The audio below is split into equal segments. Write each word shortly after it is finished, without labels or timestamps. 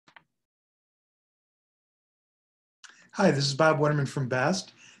Hi, this is Bob Wetterman from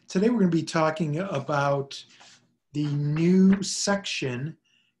BEST. Today we're going to be talking about the new section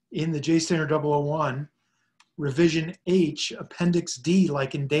in the J-STD-001, Revision H, Appendix D,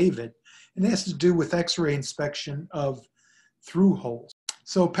 like in David, and it has to do with X-ray inspection of through holes.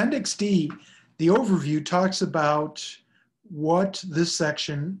 So Appendix D, the overview, talks about what this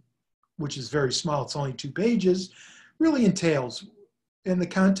section, which is very small, it's only 2 pages, really entails. And the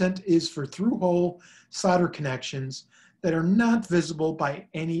content is for through-hole solder connections that are not visible by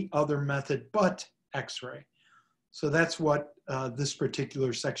any other method but X-ray. So that's what this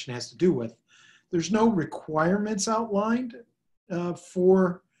particular section has to do with. There's no requirements outlined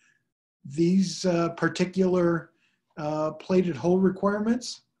for these particular plated hole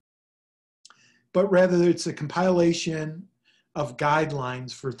requirements, but rather it's a compilation of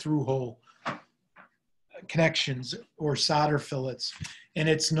guidelines for through-hole connections or solder fillets. And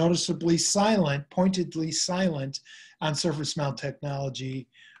it's noticeably silent, pointedly silent on surface mount technology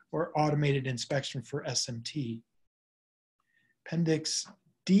or automated inspection for SMT. Appendix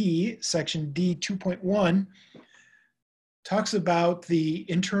D, section D 2.1, talks about the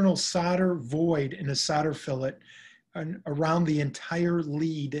internal solder void in a solder fillet around the entire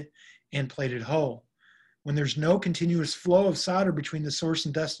lead and plated hole. When there's no continuous flow of solder between the source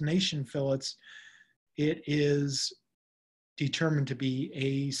and destination fillets, it is determined to be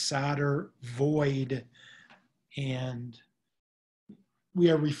a solder void, and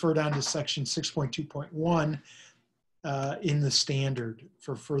we are referred on to section 6.2.1 in the standard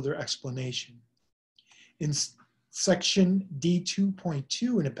for further explanation. In section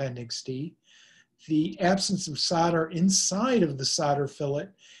D2.2 in Appendix D, the absence of solder inside of the solder fillet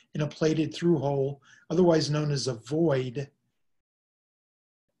in a plated through hole, otherwise known as a void,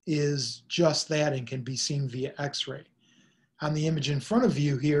 is just that and can be seen via X-ray. On the image in front of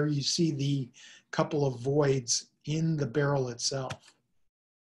you here, you see the couple of voids in the barrel itself.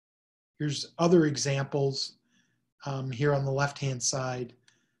 Here's other examples here on the left-hand side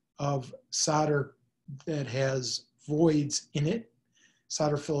of solder that has voids in it,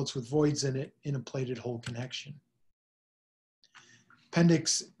 solder fillets with voids in it in a plated hole connection.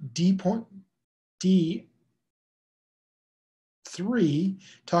 Appendix D3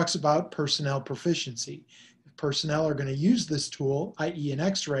 talks about personnel proficiency. If personnel are going to use this tool, i.e. an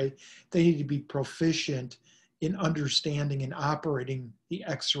X-ray, they need to be proficient in understanding and operating the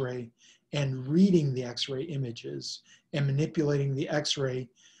X-ray and reading the X-ray images and manipulating the X-ray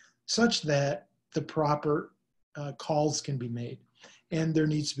such that the proper calls can be made. And there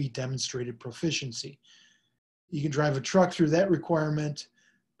needs to be demonstrated proficiency. You can drive a truck through that requirement,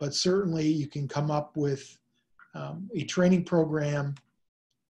 but certainly you can come up with a training program,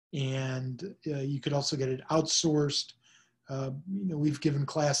 and you could also get it outsourced. We've given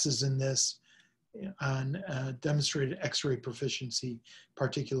classes in this on demonstrated X-ray proficiency,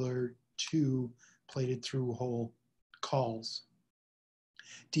 particular to plated through hole calls.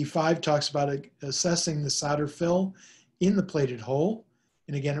 D5 talks about assessing the solder fill in the plated hole,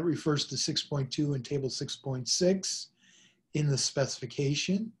 and again it refers to 6.2 and table 6.6 in the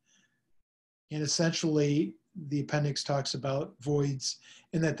specification. And essentially the appendix talks about voids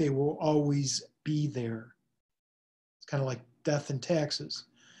and that they will always be there. It's kind of like death and taxes.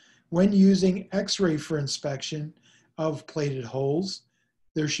 When using X-ray for inspection of plated holes,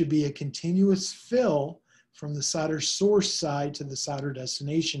 there should be a continuous fill from the solder source side to the solder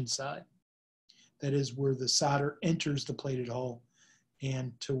destination side. That is where the solder enters the plated hole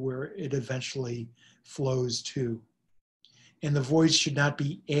and to where it eventually flows to. And the voids should not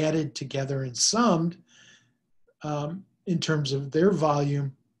be added together and summed in terms of their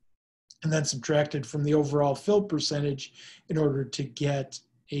volume and then subtracted from the overall fill percentage in order to get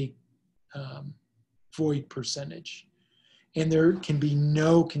a void percentage. And there can be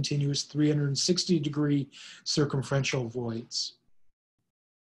no continuous 360-degree circumferential voids.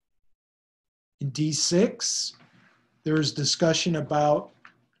 In D6, there is discussion about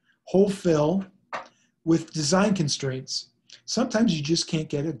hole fill with design constraints. Sometimes you just can't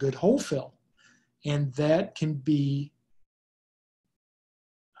get a good hole fill, and that can be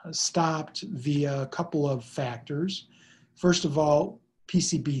stopped via a couple of factors. First of all,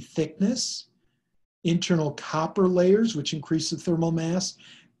 PCB thickness, internal copper layers, which increase the thermal mass,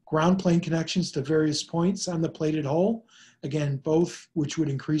 ground plane connections to various points on the plated hole, again, both which would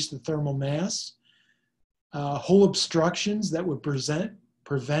increase the thermal mass, hole obstructions that would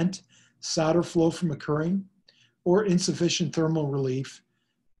prevent solder flow from occurring, or insufficient thermal relief,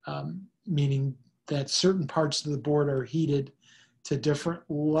 meaning that certain parts of the board are heated to different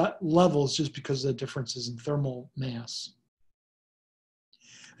levels just because of the differences in thermal mass.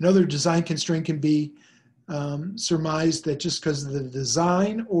 Another design constraint can be surmised that just because of the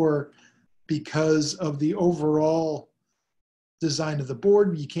design or because of the overall design of the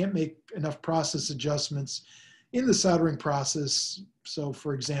board, you can't make enough process adjustments in the soldering process. So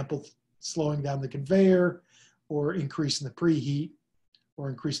for example, slowing down the conveyor or increasing the preheat or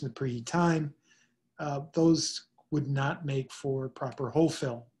increasing the preheat time, those would not make for proper hole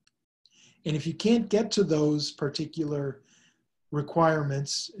fill. And if you can't get to those particular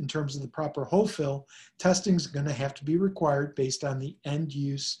requirements in terms of the proper hole fill, testing is going to have to be required based on the end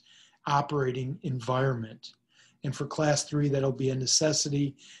use operating environment. And for class 3, that'll be a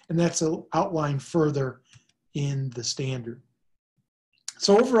necessity, and that's outlined further in the standard.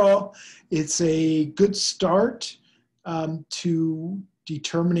 So overall, it's a good start to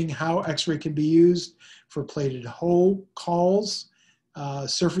determining how X-ray can be used for plated hole calls.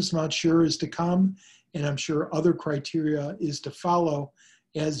 Surface mount sure is to come, and I'm sure other criteria is to follow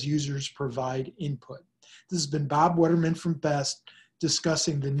as users provide input. This has been Bob Wetterman from BEST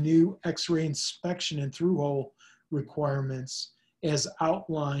discussing the new X-ray inspection and through-hole requirements as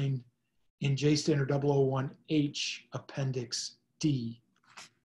outlined in J-STD-001H Appendix D.